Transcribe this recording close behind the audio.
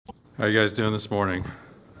How are you guys doing this morning?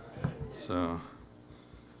 So,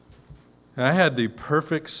 I had the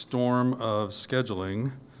perfect storm of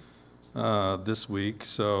scheduling this week.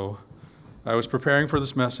 So, I was preparing for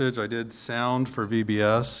this message. I did sound for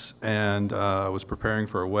VBS, and I was preparing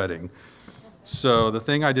for a wedding. So, the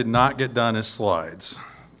thing I did not get done is slides.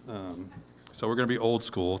 So, we're going to be old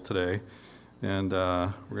school today, and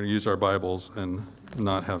we're going to use our Bibles and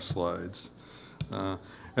not have slides.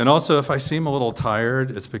 And also, if I seem a little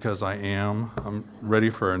tired, it's because I am. I'm ready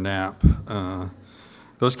for a nap.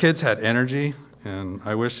 Those kids had energy, and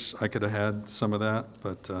I wish I could have had some of that,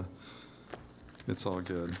 but it's all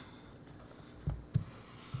good.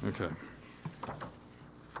 Okay.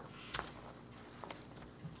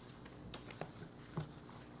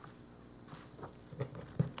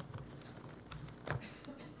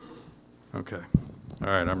 Okay. All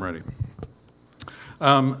right, I'm ready.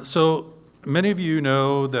 So many of you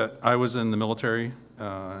know that I was in the military,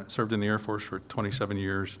 served in the Air Force for 27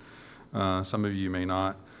 years. Some of you may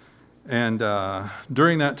not. And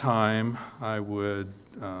during that time, I would,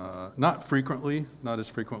 not as frequently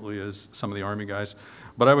as some of the Army guys,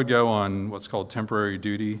 but I would go on what's called temporary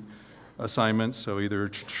duty assignments, so either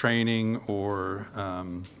training or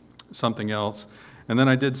something else. And then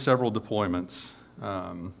I did several deployments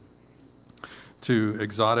to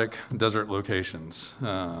exotic desert locations,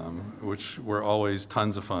 which were always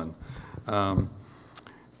tons of fun. And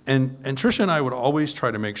Tricia and I would always try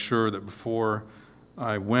to make sure that before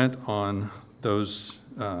I went on those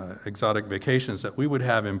exotic vacations that we would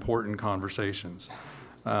have important conversations.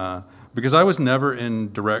 Because I was never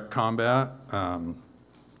in direct combat,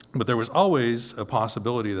 but there was always a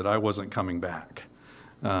possibility that I wasn't coming back.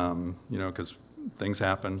 Because things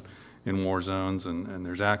happen in war zones and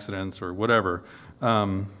there's accidents or whatever.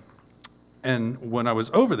 And when I was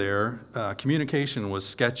over there, communication was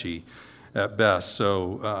sketchy at best.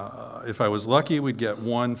 So if I was lucky, we'd get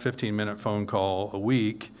one 15-minute phone call a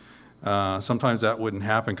week. Sometimes that wouldn't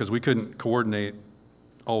happen because we couldn't coordinate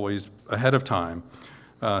always ahead of time.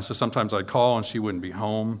 So sometimes I'd call and she wouldn't be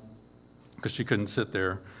home because she couldn't sit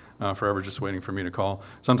there forever just waiting for me to call.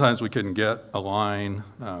 Sometimes we couldn't get a line,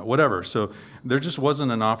 whatever. So there just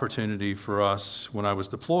wasn't an opportunity for us when I was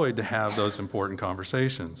deployed to have those important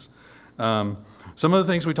conversations. Some of the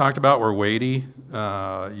things we talked about were weighty.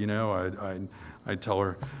 I'd tell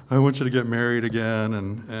her, I want you to get married again,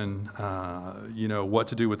 and what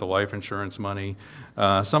to do with the life insurance money.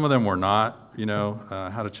 Some of them were not,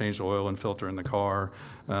 how to change the oil and filter in the car.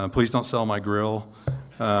 Please don't sell my grill.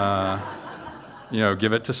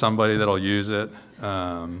 Give it to somebody that'll use it.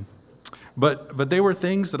 But they were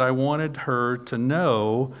things that I wanted her to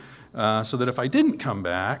know so that if I didn't come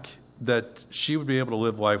back, that she would be able to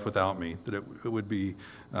live life without me, that it would be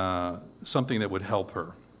something that would help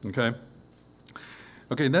her, okay?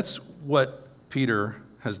 Okay, that's what Peter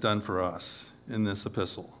has done for us in this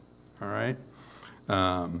epistle, all right?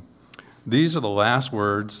 These are the last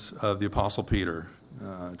words of the Apostle Peter.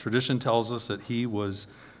 Tradition tells us that he was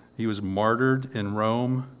martyred in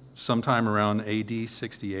Rome sometime around AD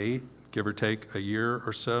 68, give or take a year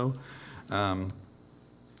or so. And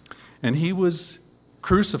he was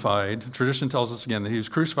crucified. Tradition tells us again that he was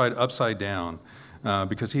crucified upside down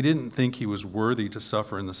because he didn't think he was worthy to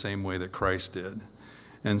suffer in the same way that Christ did.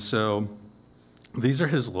 And so these are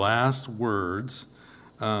his last words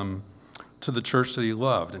to the church that he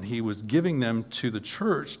loved. And he was giving them to the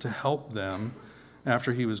church to help them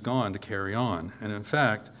after he was gone to carry on. And in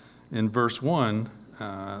fact, in verse 1,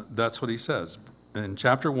 that's what he says. In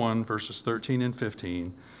chapter 1, verses 13 and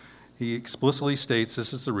 15, he explicitly states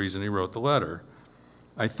this is the reason he wrote the letter.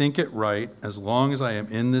 I think it right, as long as I am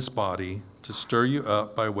in this body, to stir you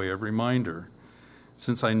up by way of reminder,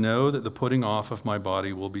 since I know that the putting off of my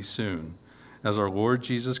body will be soon, as our Lord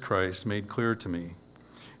Jesus Christ made clear to me.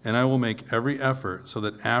 And I will make every effort so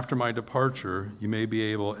that after my departure, you may be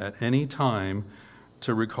able at any time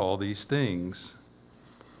to recall these things.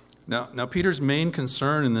 Now, Peter's main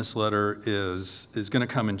concern in this letter is going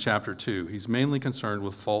to come in chapter 2. He's mainly concerned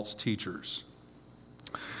with false teachers.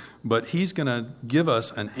 But he's going to give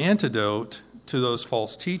us an antidote to those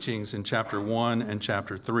false teachings in chapter 1 and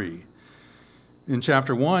chapter 3. In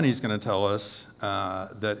chapter 1, he's going to tell us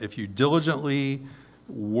that if you diligently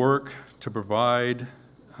work to provide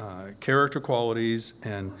character qualities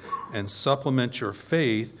and supplement your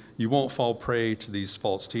faith, you won't fall prey to these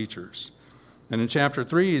false teachers. And in chapter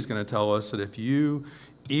 3, he's going to tell us that if you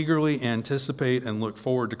eagerly anticipate and look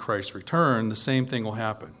forward to Christ's return, the same thing will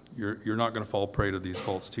happen. You're not going to fall prey to these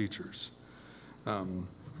false teachers. And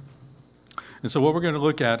so what we're going to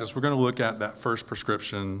look at is we're going to look at that first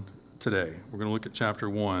prescription today. We're going to look at chapter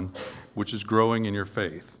 1, which is growing in your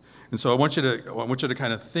faith. And so I want you to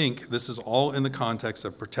kind of think this is all in the context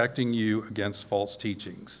of protecting you against false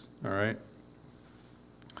teachings. All right?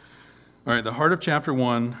 All right, the heart of chapter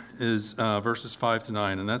 1 is verses 5 to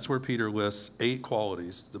 9, and that's where Peter lists 8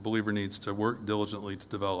 qualities the believer needs to work diligently to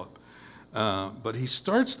develop. But he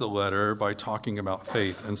starts the letter by talking about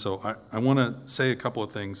faith, and so I want to say a couple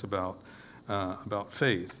of things about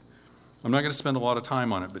faith. I'm not going to spend a lot of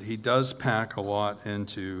time on it, but he does pack a lot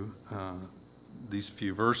into these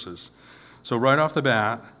few verses. So right off the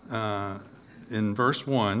bat, in verse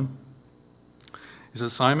 1, he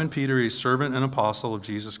says, Simon Peter, a servant and apostle of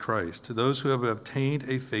Jesus Christ, to those who have obtained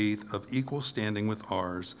a faith of equal standing with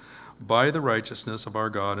ours by the righteousness of our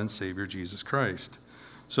God and Savior Jesus Christ.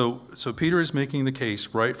 So Peter is making the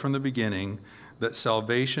case right from the beginning that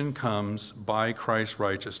salvation comes by Christ's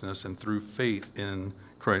righteousness and through faith in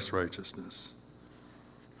Christ's righteousness.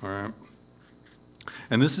 All right.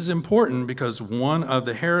 And this is important because one of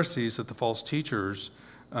the heresies that the false teachers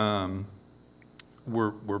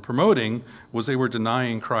were promoting was they were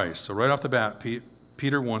denying Christ. So right off the bat,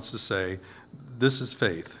 Peter wants to say, this is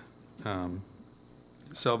faith.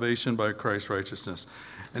 Salvation by Christ's righteousness.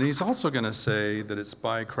 And he's also going to say that it's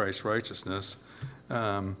by Christ's righteousness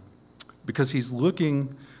because he's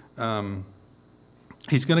looking,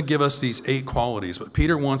 he's going to give us these 8 qualities. But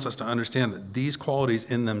Peter wants us to understand that these qualities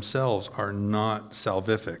in themselves are not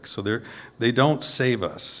salvific. So they don't save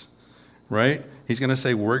us, right? He's going to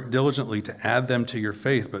say work diligently to add them to your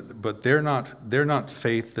faith, but they're not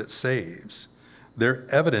faith that saves. They're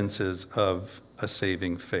evidences of a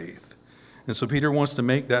saving faith. And so Peter wants to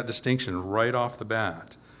make that distinction right off the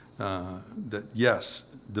bat, that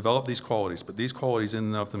yes, develop these qualities, but these qualities in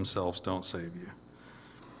and of themselves don't save you.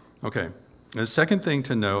 Okay, the second thing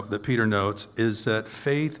to note that Peter notes is that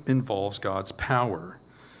faith involves God's power.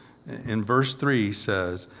 In verse 3 he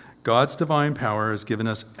says, God's divine power has given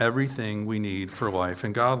us everything we need for life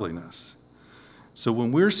and godliness. So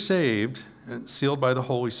when we're saved and sealed by the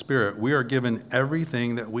Holy Spirit, we are given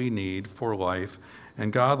everything that we need for life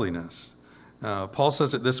and godliness. Paul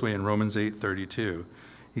says it this way in Romans 8:32.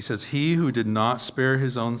 He says, He who did not spare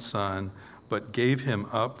his own son, but gave him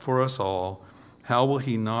up for us all, how will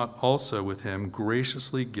he not also with him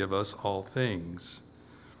graciously give us all things?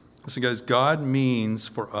 Listen, guys, God means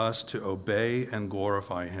for us to obey and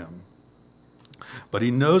glorify him. But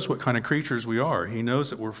he knows what kind of creatures we are. He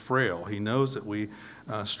knows that we're frail. He knows that we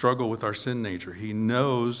struggle with our sin nature. He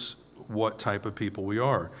knows what type of people we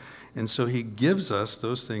are. And so he gives us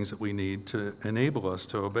those things that we need to enable us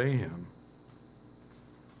to obey him.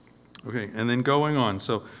 Okay, and then going on.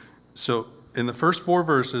 So in the first 4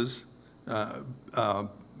 verses,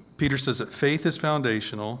 Peter says that faith is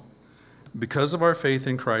foundational. Because of our faith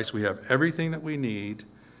in Christ, we have everything that we need.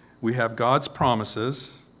 We have God's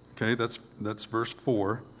promises. Okay, that's verse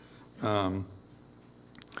 4.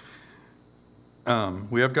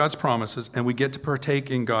 We have God's promises, and we get to partake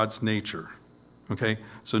in God's nature. Okay,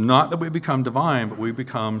 so not that we become divine, but we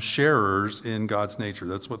become sharers in God's nature.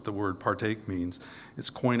 That's what the word partake means. It's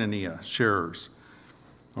koinonia, sharers.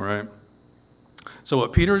 All right. So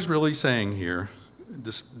what Peter is really saying here,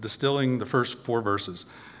 distilling the first 4 verses,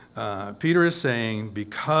 Peter is saying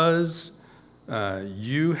because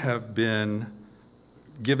you have been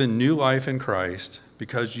given new life in Christ,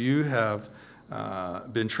 because you have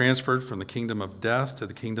been transferred from the kingdom of death to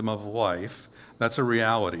the kingdom of life, that's a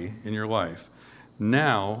reality in your life.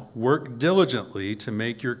 Now, work diligently to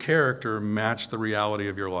make your character match the reality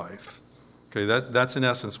of your life. Okay, that's in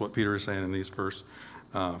essence what Peter is saying in these first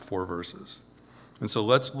 4 verses. And so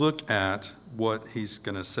let's look at what he's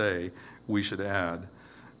going to say we should add.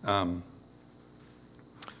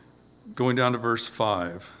 Going down to verse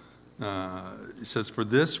 5, it says, For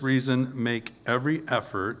this reason, make every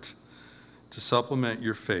effort to supplement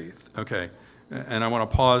your faith. Okay, and I want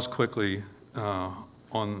to pause quickly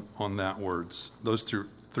on that words, those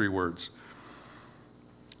 3 words.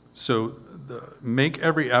 So make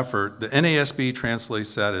every effort, the NASB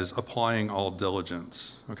translates that as applying all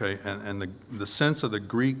diligence. Okay, and the sense of the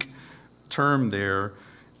Greek term there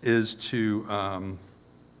is to,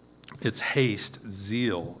 it's haste,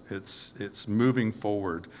 zeal, it's moving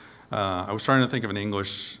forward. I was trying to think of an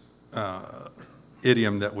English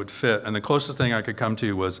idiom that would fit, and the closest thing I could come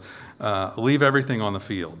to was leave everything on the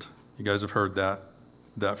field. You guys have heard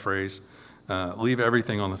that phrase? Leave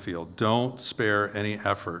everything on the field. Don't spare any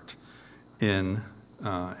effort in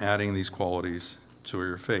adding these qualities to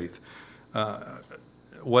your faith.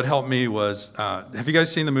 What helped me was, have you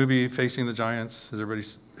guys seen the movie Facing the Giants? Has everybody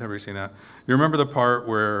seen that? You remember the part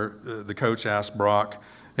where the coach asked Brock,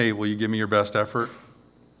 hey, will you give me your best effort?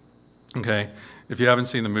 Okay, if you haven't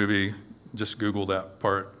seen the movie, Just Google that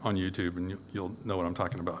part on YouTube and you'll know what I'm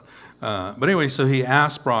talking about. But anyway, so he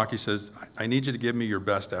asked Brock, he says, I need you to give me your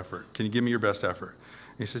best effort. Can you give me your best effort?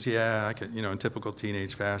 And he says, yeah, I can, in typical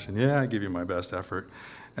teenage fashion, yeah, I give you my best effort.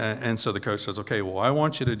 And so the coach says, okay, well, I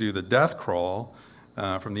want you to do the death crawl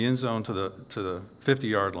from the end zone to the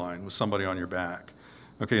 50-yard line with somebody on your back.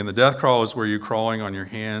 Okay, and the death crawl is where you're crawling on your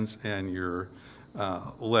hands and your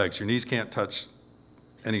legs. Your knees can't touch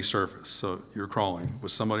any surface, so you're crawling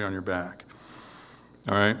with somebody on your back.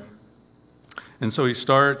 All right? And so he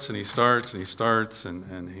starts, and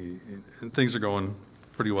things are going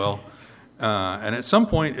pretty well. And at some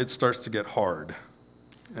point, it starts to get hard.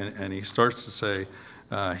 And he starts to say,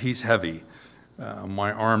 he's heavy.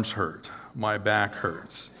 My arms hurt. My back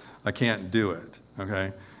hurts. I can't do it.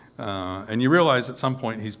 Okay? And you realize at some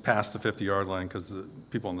point he's past the 50-yard line because the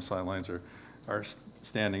people on the sidelines are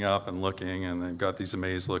standing up and looking, and they've got these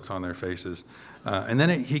amazed looks on their faces. And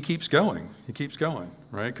then he keeps going. He keeps going,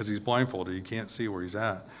 right? Because he's blindfolded. He can't see where he's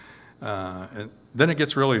at. And then it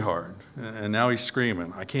gets really hard. And now he's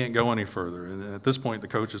screaming, I can't go any further. And at this point, the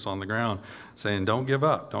coach is on the ground saying, don't give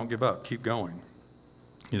up. Don't give up. Keep going.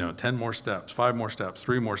 10 more steps, 5 more steps,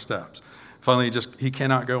 3 more steps. Finally, he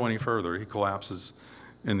cannot go any further. He collapses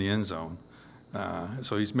in the end zone.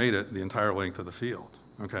 So he's made it the entire length of the field.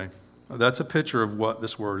 Okay? That's a picture of what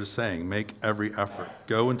this word is saying. Make every effort.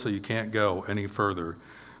 Go until you can't go any further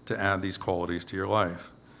to add these qualities to your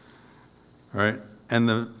life. All right? And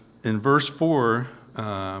in verse 4,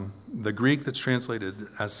 the Greek that's translated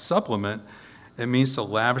as supplement, it means to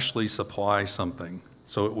lavishly supply something.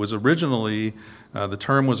 So it was originally, the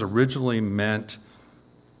term was originally meant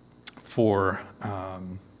for,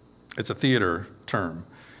 it's a theater term.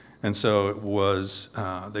 And so it was,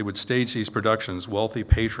 they would stage these productions. Wealthy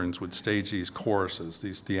patrons would stage these choruses,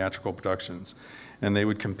 these theatrical productions. And they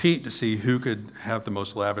would compete to see who could have the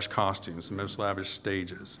most lavish costumes, the most lavish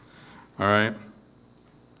stages. All right?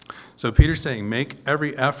 So Peter's saying, make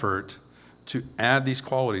every effort to add these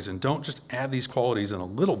qualities. And don't just add these qualities in a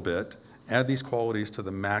little bit. Add these qualities to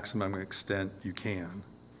the maximum extent you can.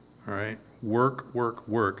 All right? Work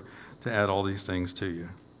to add all these things to you.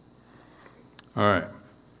 All right.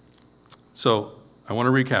 So I want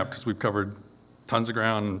to recap because we've covered tons of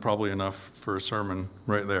ground and probably enough for a sermon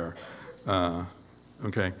right there.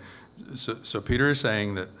 Okay. So Peter is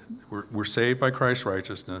saying that we're saved by Christ's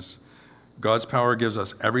righteousness. God's power gives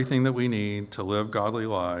us everything that we need to live godly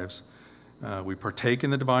lives. We partake in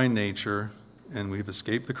the divine nature, and we've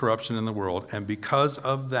escaped the corruption in the world. And because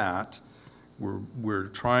of that, we're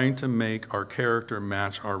trying to make our character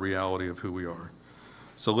match our reality of who we are.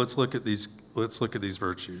 So let's look at these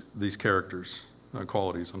virtues, these characters,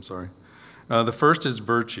 qualities, I'm sorry. The first is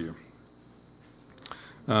virtue.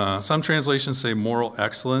 Some translations say moral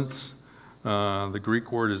excellence. The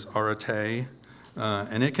Greek word is arete,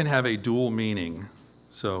 and it can have a dual meaning.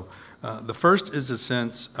 So the first is a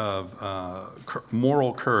sense of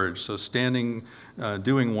moral courage, so standing,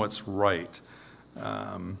 doing what's right.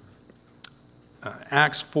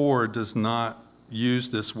 Acts 4 does not use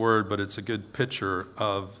this word, but it's a good picture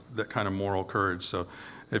of that kind of moral courage. So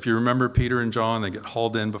if you remember Peter and John, they get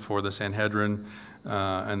hauled in before the Sanhedrin,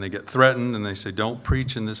 and they get threatened, and they say, don't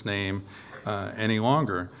preach in this name any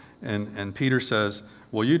longer. And Peter says,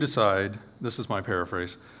 well, you decide, this is my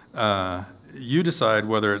paraphrase, you decide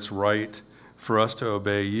whether it's right for us to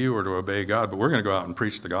obey you or to obey God, but we're going to go out and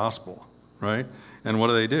preach the gospel, right? And what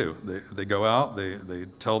do? They go out, they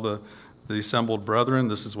tell the assembled brethren,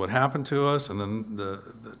 this is what happened to us. And then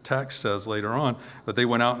the text says later on that they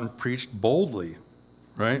went out and preached boldly,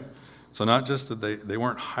 right? So not just that they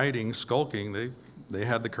weren't hiding, skulking, they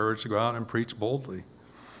had the courage to go out and preach boldly.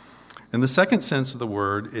 And the second sense of the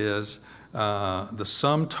word is the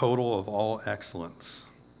sum total of all excellence.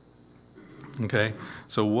 Okay,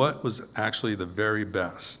 so what was actually the very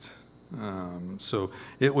best? So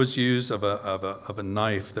it was used of a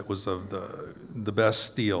knife that was of the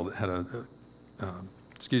best steel that had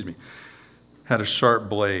had a sharp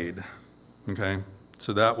blade. Okay,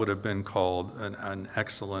 so that would have been called an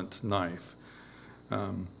excellent knife.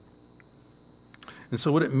 And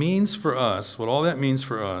so what it means for us, what all that means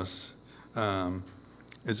for us,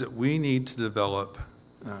 is that we need to develop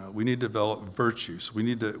virtues. We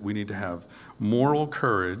need to have moral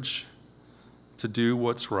courage to do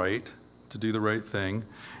what's right, to do the right thing.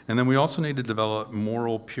 And then we also need to develop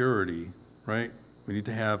moral purity, right? We need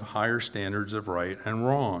to have higher standards of right and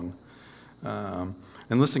wrong. And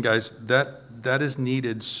listen, guys, that is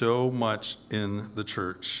needed so much in the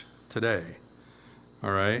church today,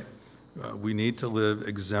 all right? We need to live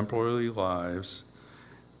exemplary lives,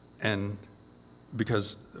 and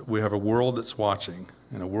because we have a world that's watching,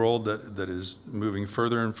 in a world that is moving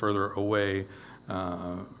further and further away.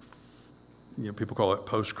 People call it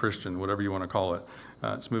post-Christian, whatever you want to call it.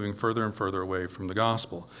 It's moving further and further away from the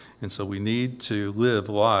gospel. And so we need to live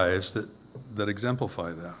lives that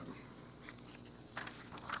exemplify that.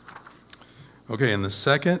 Okay, and the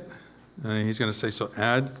second, he's going to say, so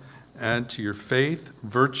add to your faith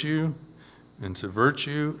virtue, and to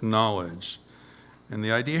virtue knowledge. And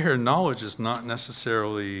the idea here, knowledge is not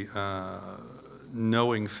necessarily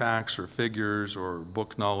knowing facts or figures or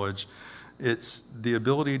book knowledge. It's the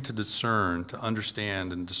ability to discern, to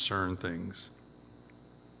understand and discern things.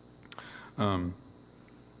 So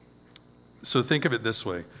think of it this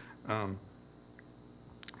way.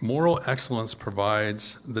 Moral excellence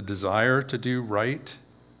provides the desire to do right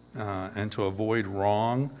and to avoid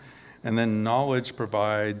wrong. And then knowledge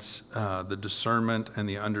provides the discernment and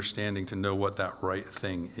the understanding to know what that right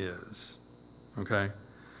thing is. Okay?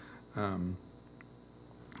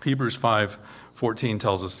 Hebrews 5:14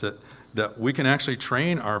 tells us that we can actually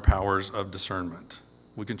train our powers of discernment.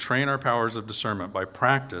 We can train our powers of discernment by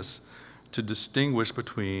practice to distinguish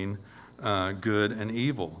between good and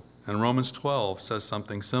evil. And Romans 12 says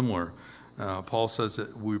something similar. Paul says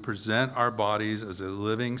that we present our bodies as a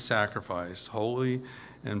living sacrifice, holy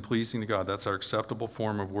and pleasing to God. That's our acceptable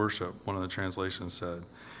form of worship, one of the translations said.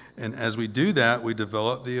 And as we do that, we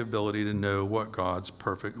develop the ability to know what God's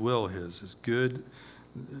perfect will is. His good,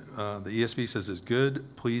 the ESV says his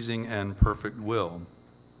good, pleasing, and perfect will.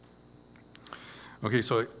 Okay,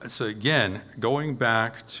 so again, going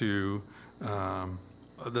back to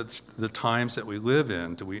the times that we live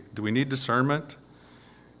in, do we need discernment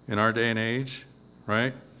in our day and age,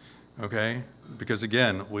 right? Okay, because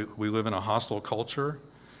again, we live in a hostile culture,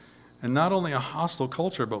 and not only a hostile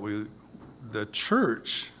culture, but the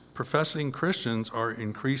church, professing Christians, are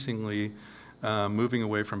increasingly moving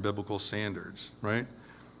away from biblical standards, right?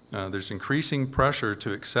 There's increasing pressure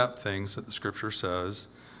to accept things that the Scripture says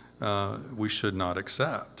we should not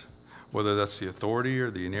accept, whether that's the authority or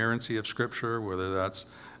the inerrancy of Scripture, whether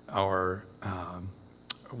that's our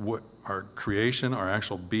creation, our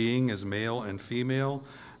actual being as male and female,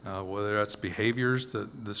 whether that's behaviors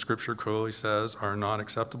that the Scripture clearly says are not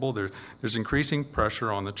acceptable. There's increasing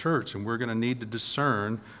pressure on the church, and we're going to need to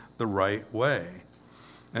discern the right way.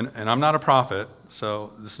 And I'm not a prophet,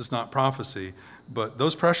 so this is not prophecy, but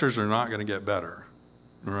those pressures are not going to get better,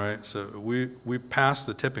 right? So we've passed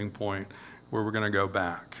the tipping point where we're going to go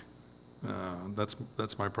back.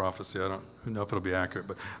 That's my prophecy. I don't know if it'll be accurate,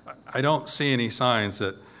 but I don't see any signs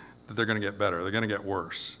that they're going to get better. They're going to get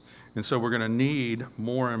worse. And so we're going to need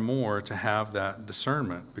more and more to have that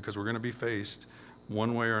discernment, because we're going to be faced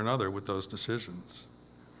one way or another with those decisions.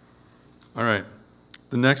 All right.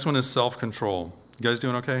 The next one is self-control. You guys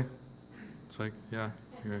doing okay? It's like, yeah?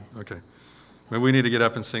 Okay. Maybe we need to get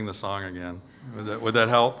up and sing the song again. Would that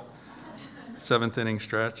help? Seventh inning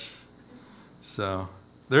stretch. So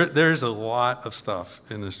there's a lot of stuff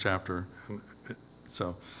in this chapter.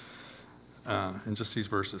 So in just these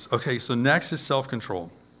verses. Okay, so next is self-control.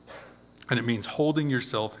 And it means holding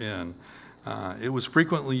yourself in. It was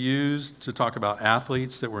frequently used to talk about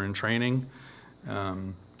athletes that were in training.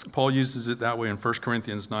 Paul uses it that way in 1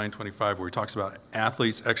 Corinthians 9:25, where he talks about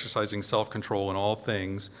athletes exercising self-control in all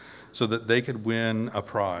things so that they could win a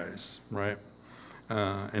prize, right?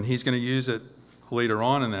 And he's going to use it later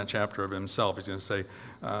on in that chapter of himself. He's going to say,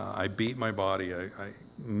 I beat my body, I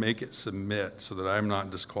make it submit so that I'm not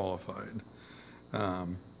disqualified.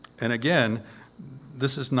 And again,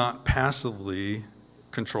 this is not passively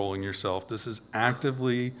controlling yourself. This is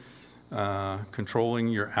actively controlling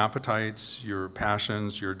your appetites, your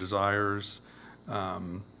passions, your desires,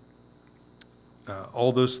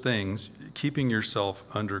 all those things, keeping yourself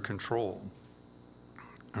under control.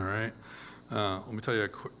 All right? Let me tell you a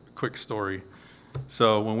quick story.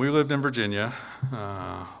 So when we lived in Virginia,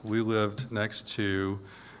 we lived next to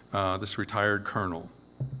this retired colonel,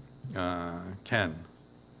 Ken.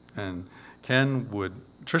 And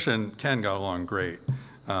Tricia and Ken got along great.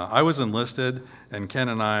 I was enlisted, and Ken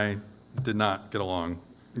and I did not get along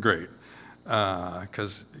great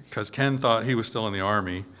because Ken thought he was still in the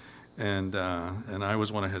Army, and I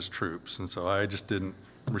was one of his troops, and so I just didn't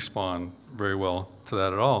respond very well to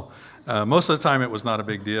that at all. Most of the time, it was not a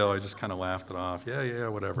big deal. I just kind of laughed it off. Yeah,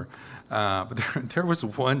 whatever. But there was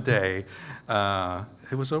one day,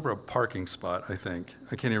 it was over a parking spot, I think.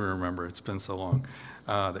 I can't even remember. It's been so long.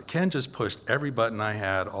 That Ken just pushed every button I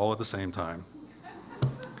had all at the same time.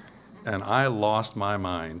 And I lost my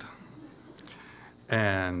mind.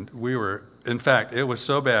 And in fact, it was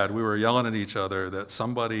so bad, we were yelling at each other that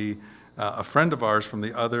somebody, a friend of ours from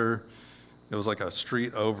it was like a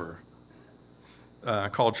street over,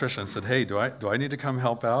 called Trisha and said, hey, do I need to come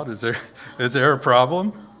help out? Is there a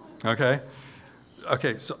problem? Okay,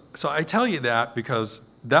 so I tell you that because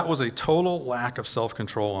that was a total lack of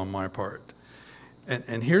self-control on my part.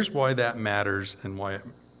 And here's why that matters, and why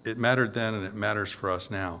it mattered then and it matters for us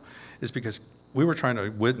now, is because we were trying to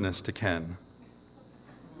witness to Ken.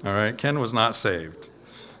 All right, Ken was not saved.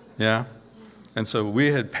 Yeah? And so we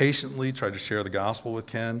had patiently tried to share the gospel with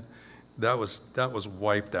Ken. That was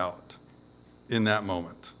wiped out in that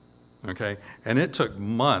moment. Okay? And it took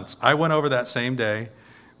months. I went over that same day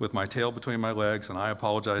with my tail between my legs, and I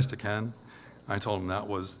apologized to Ken. I told him that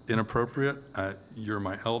was inappropriate. You're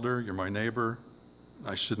my elder, you're my neighbor.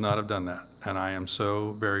 I should not have done that, and I am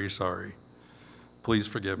so very sorry. Please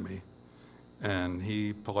forgive me. And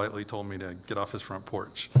he politely told me to get off his front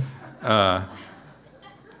porch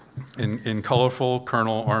in colorful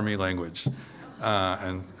Colonel Army language,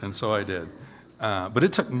 and so I did. But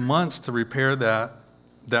it took months to repair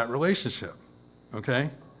that relationship. Okay,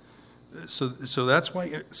 so that's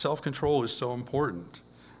why self-control is so important,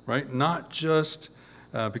 right? Not just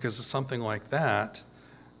because of something like that.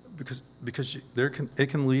 Because it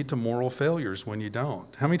can lead to moral failures when you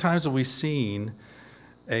don't. How many times have we seen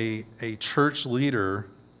a church leader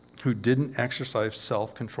who didn't exercise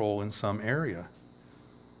self-control in some area,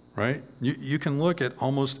 right? You can look at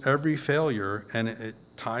almost every failure, and it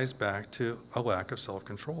ties back to a lack of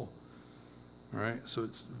self-control, all right? So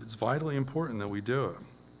it's vitally important that we do it.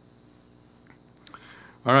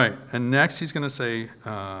 All right, and next he's going to say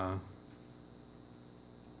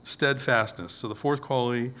steadfastness. So the fourth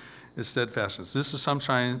quality is steadfastness. This is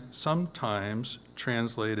sometimes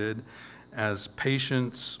translated as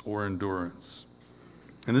patience or endurance.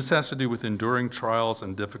 And this has to do with enduring trials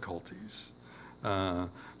and difficulties.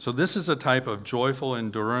 So this is a type of joyful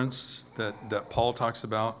endurance that Paul talks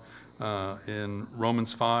about in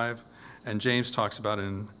Romans 5, and James talks about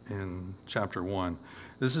in chapter 1.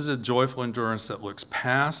 This is a joyful endurance that looks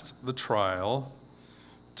past the trial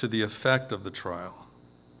to the effect of the trial.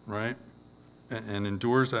 Right? And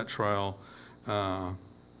endures that trial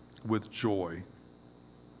with joy,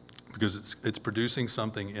 because it's producing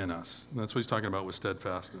something in us. And that's what he's talking about with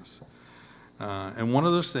steadfastness. And one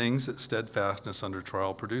of those things that steadfastness under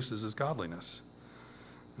trial produces is godliness.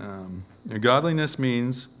 And godliness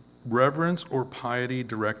means reverence or piety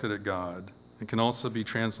directed at God. It can also be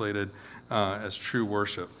translated as true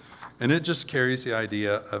worship. And it just carries the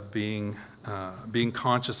idea of being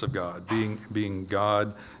conscious of God, being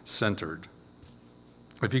God-centered.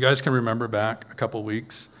 If you guys can remember back a couple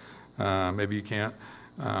weeks, maybe you can't,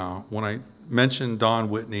 when I mentioned Don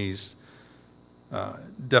Whitney's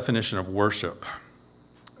definition of worship,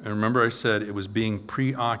 and remember I said it was being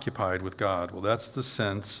preoccupied with God. Well, that's the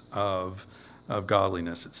sense of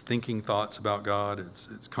godliness. It's thinking thoughts about God.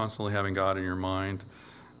 It's constantly having God in your mind,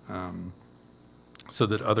 so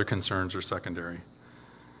that other concerns are secondary.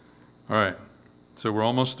 All right, so we're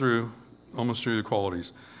almost through the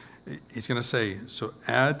qualities. He's going to say, so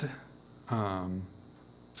add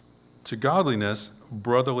to godliness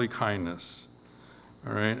brotherly kindness.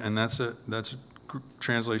 All right, and that's a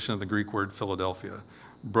translation of the Greek word Philadelphia.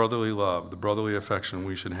 Brotherly love, the brotherly affection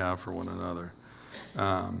we should have for one another.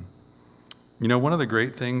 One of the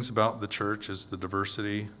great things about the church is the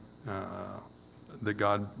diversity that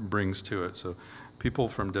God brings to it. So people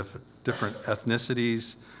from different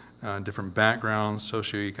ethnicities, different backgrounds,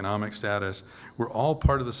 socioeconomic status, we're all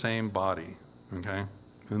part of the same body, okay?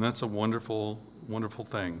 And that's a wonderful, wonderful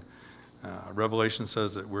thing. Revelation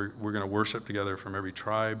says that we're going to worship together from every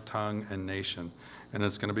tribe, tongue, and nation, and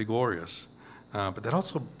it's going to be glorious. But that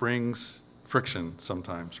also brings friction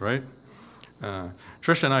sometimes, right?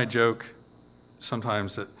 Tricia and I joke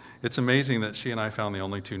sometimes that it's amazing that she and I found the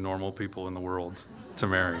only two normal people in the world to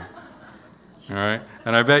marry. All right?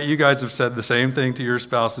 And I bet you guys have said the same thing to your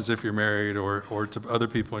spouses if you're married or to other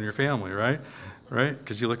people in your family, right? Right?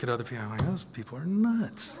 Because you look at other people, I'm like, those people are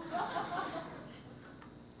nuts.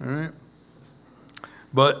 All right?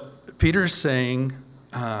 But Peter's saying,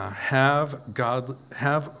 have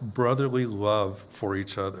brotherly love for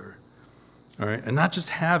each other. All right? And not just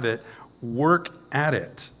have it, work at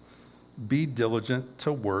it. Be diligent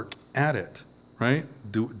to work at it. Right?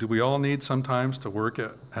 Do we all need sometimes to work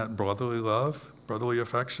at brotherly love, brotherly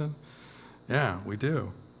affection? Yeah, we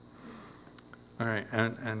do. All right,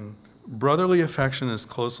 and brotherly affection is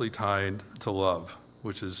closely tied to love,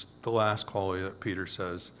 which is the last quality that Peter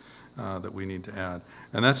says that we need to add.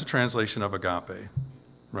 And that's a translation of agape,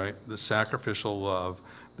 right? The sacrificial love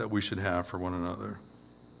that we should have for one another.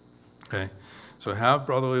 Okay, so have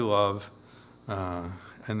brotherly love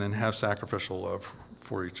and then have sacrificial love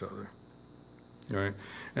for each other. right?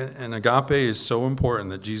 And agape is so important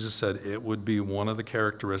that Jesus said it would be one of the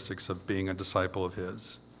characteristics of being a disciple of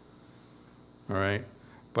his. All right?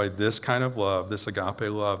 By this kind of love, this agape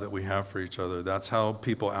love that we have for each other, that's how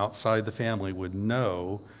people outside the family would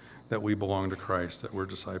know that we belong to Christ, that we're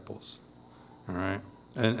disciples. All right?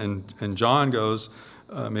 And John goes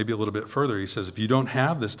maybe a little bit further. He says, if you don't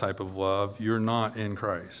have this type of love, you're not in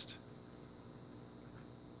Christ.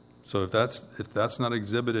 So if that's not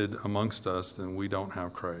exhibited amongst us, then we don't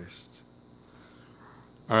have Christ.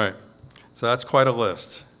 All right. So that's quite a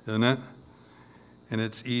list, isn't it? And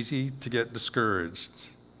it's easy to get discouraged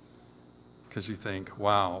because you think,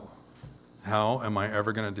 wow, how am I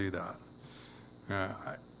ever going to do that?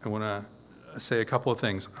 I want to say a couple of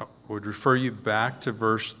things. I would refer you back to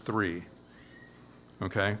verse 3,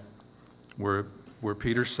 okay, where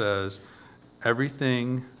Peter says,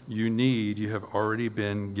 everything you need, you have already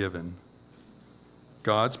been given.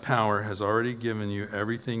 God's power has already given you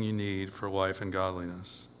everything you need for life and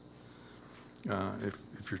godliness.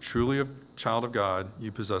 If you're truly a child of God,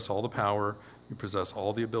 you possess all the power, you possess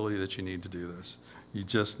all the ability that you need to do this. You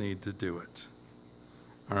just need to do it.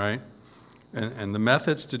 All right? And the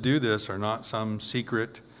methods to do this are not some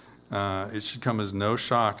secret. It should come as no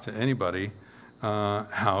shock to anybody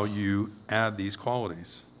how you add these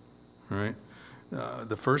qualities. All right?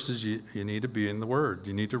 The first is you need to be in the Word.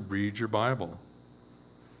 You need to read your Bible.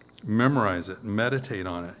 Memorize it. Meditate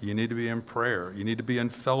on it. You need to be in prayer. You need to be in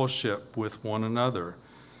fellowship with one another.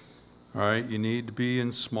 All right? You need to be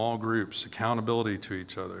in small groups, accountability to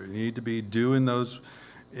each other. You need to be doing those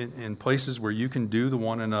in places where you can do the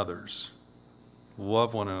one another's.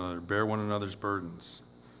 Love one another. Bear one another's burdens.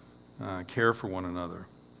 Care for one another.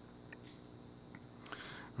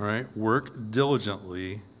 All right? Work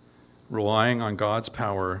diligently, relying on God's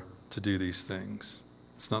power to do these things.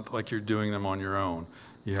 It's not like you're doing them on your own.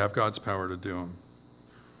 You have God's power to do them.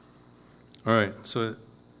 All right, so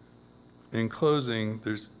in closing,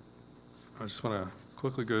 I just want to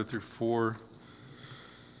quickly go through four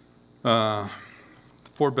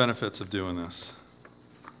benefits of doing this.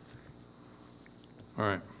 All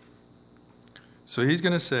right. So he's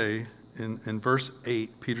going to say, in verse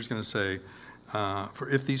 8, Peter's going to say, for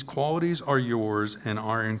if these qualities are yours and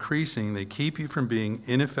are increasing, they keep you from being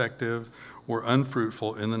ineffective or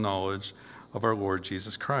unfruitful in the knowledge of our Lord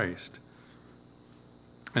Jesus Christ.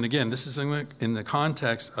 And again, this is in the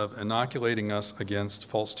context of inoculating us against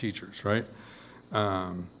false teachers, right?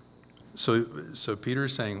 So Peter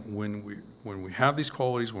is saying when we have these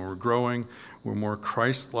qualities, when we're growing, we're more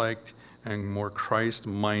Christ-like and more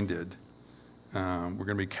Christ-minded. We're going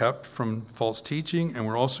to be kept from false teaching, and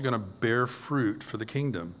we're also going to bear fruit for the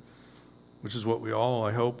kingdom, which is what we all,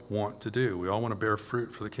 I hope, want to do. We all want to bear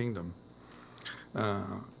fruit for the kingdom.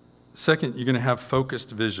 Second, you're going to have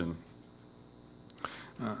focused vision.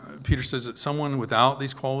 Peter says that someone without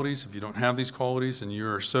these qualities, if you don't have these qualities, and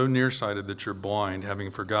you're so nearsighted that you're blind,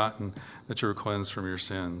 having forgotten that you're cleansed from your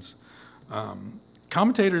sins.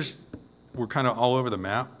 Commentators were kind of all over the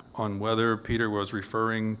map on whether Peter was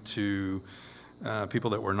referring to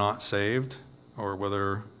people that were not saved, or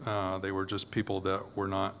whether they were just people that were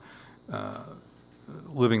not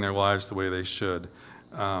living their lives the way they should.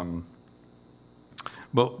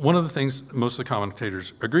 But one of the things most of the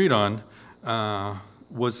commentators agreed on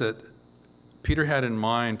was that Peter had in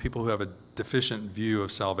mind people who have a deficient view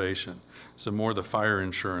of salvation, so more the fire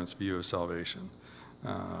insurance view of salvation.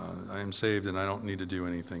 I am saved and I don't need to do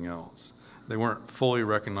anything else. They weren't fully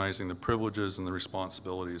recognizing the privileges and the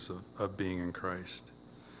responsibilities of being in Christ.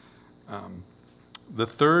 The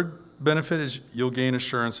third benefit is you'll gain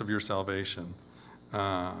assurance of your salvation.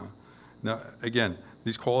 Now, again,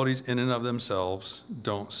 these qualities in and of themselves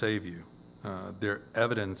don't save you. They're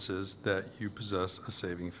evidences that you possess a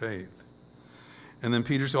saving faith. And then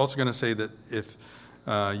Peter's also going to say that if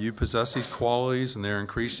you possess these qualities and they're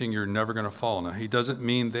increasing, you're never going to fall. Now, he doesn't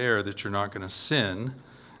mean there that you're not going to sin,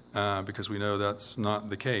 because we know that's not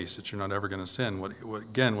the case, that you're not ever going to sin.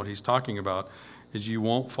 What he's talking about is you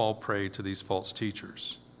won't fall prey to these false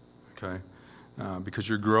teachers, okay? Because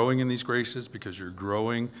you're growing in these graces, because you're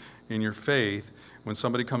growing in your faith. When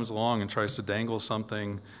somebody comes along and tries to dangle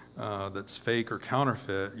something that's fake or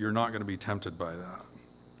counterfeit, you're not going to be tempted by that.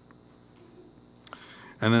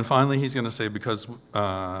 And then finally, he's going to say, because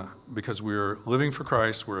we're living for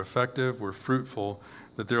Christ, we're effective, we're fruitful,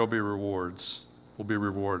 that there will be rewards. We'll be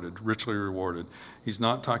rewarded, richly rewarded. He's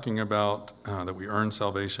not talking about that we earn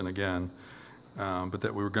salvation again, but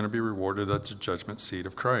that we're going to be rewarded at the judgment seat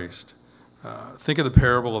of Christ. Think of the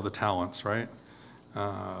parable of the talents, right?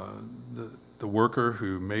 The worker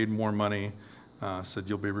who made more money said,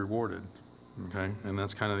 you'll be rewarded, okay? And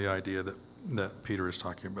that's kind of the idea that Peter is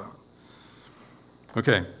talking about.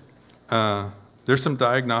 Okay, there's some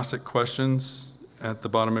diagnostic questions at the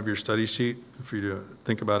bottom of your study sheet for you to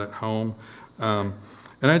think about at home. And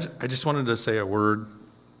I just wanted to say a word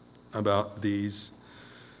about these.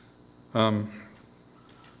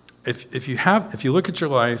 If you look at your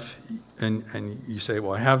life and you say,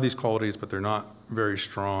 well, I have these qualities, but they're not very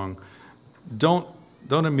strong, don't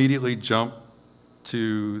immediately jump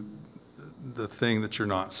to the thing that you're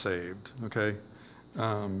not saved, okay?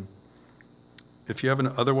 If you have an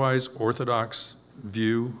otherwise orthodox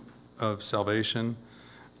view of salvation,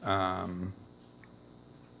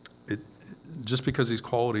 just because these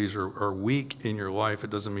qualities are weak in your life, it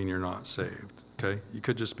doesn't mean you're not saved, okay? You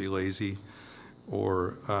could just be lazy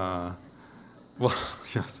or, well,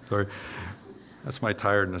 yes, sorry. That's my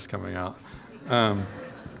tiredness coming out.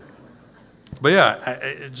 But yeah,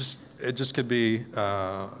 it just could be,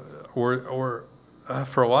 or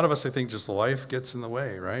for a lot of us, I think just life gets in the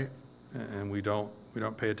way, right? And we don't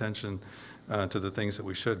pay attention to the things that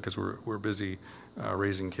we should because we're busy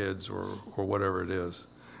raising kids or whatever it is.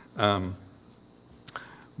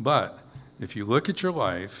 But if you look at your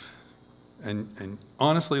life and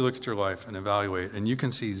honestly look at your life and evaluate, and you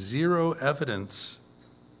can see zero evidence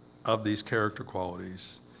of these character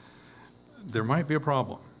qualities, there might be a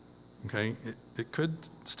problem. Okay, it could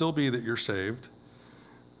still be that you're saved,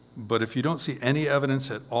 but if you don't see any evidence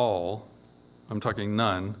at all, I'm talking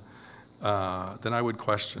none, then I would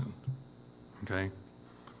question. Okay,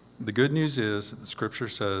 the good news is that the Scripture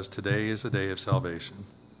says today is a day of salvation.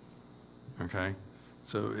 Okay,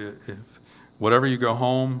 so if whatever you go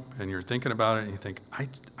home and you're thinking about it and you think, I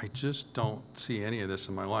just don't see any of this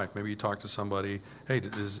in my life. Maybe you talk to somebody, hey,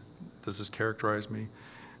 does this characterize me?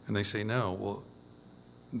 And they say no. Well,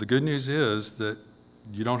 the good news is that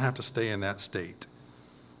you don't have to stay in that state.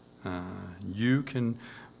 You can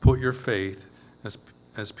put your faith,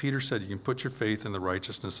 as Peter said, you can put your faith in the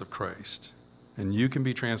righteousness of Christ. And you can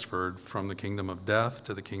be transferred from the kingdom of death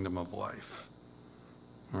to the kingdom of life.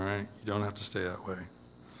 All right? You don't have to stay that way.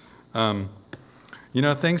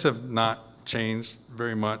 Things have not changed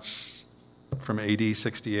very much from AD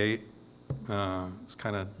 68. It's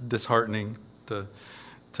kind of disheartening to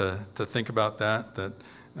think about that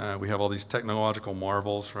we have all these technological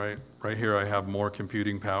marvels, right? Right here I have more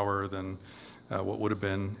computing power than what would have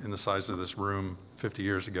been in the size of this room 50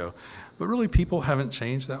 years ago. But really people haven't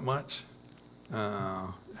changed that much.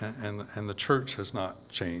 And the church has not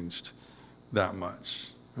changed that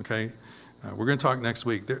much, okay? We're going to talk next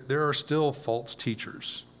week. There are still false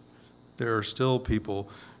teachers. There are still people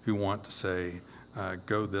who want to say,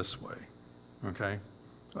 go this way, okay?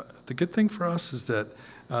 The good thing for us is that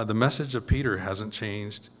the message of Peter hasn't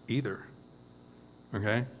changed either,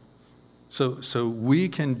 okay? So we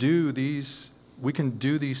can do these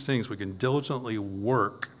things. We can diligently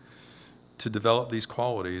work to develop these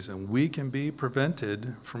qualities, and we can be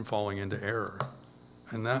prevented from falling into error.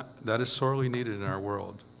 And that is sorely needed in our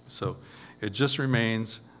world. So it just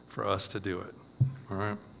remains for us to do it. All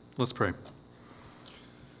right, let's pray.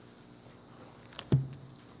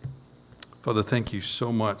 Father, thank you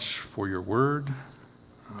so much for your word.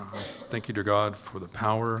 Thank you, dear God, for the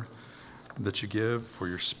power that you give, for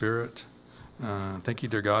your Spirit. Thank you,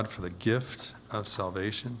 dear God, for the gift of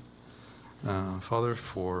salvation. Father,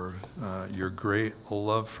 for your great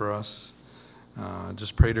love for us.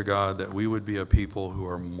 Just pray to God that we would be a people who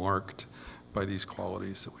are marked by these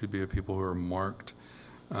qualities, that we'd be a people who are marked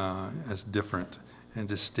as different and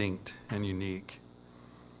distinct and unique.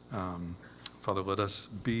 Father, let us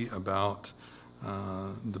be about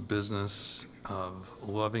the business of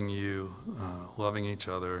loving you, loving each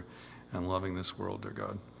other, and loving this world, dear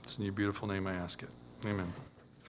God. It's in your beautiful name I ask it. Amen.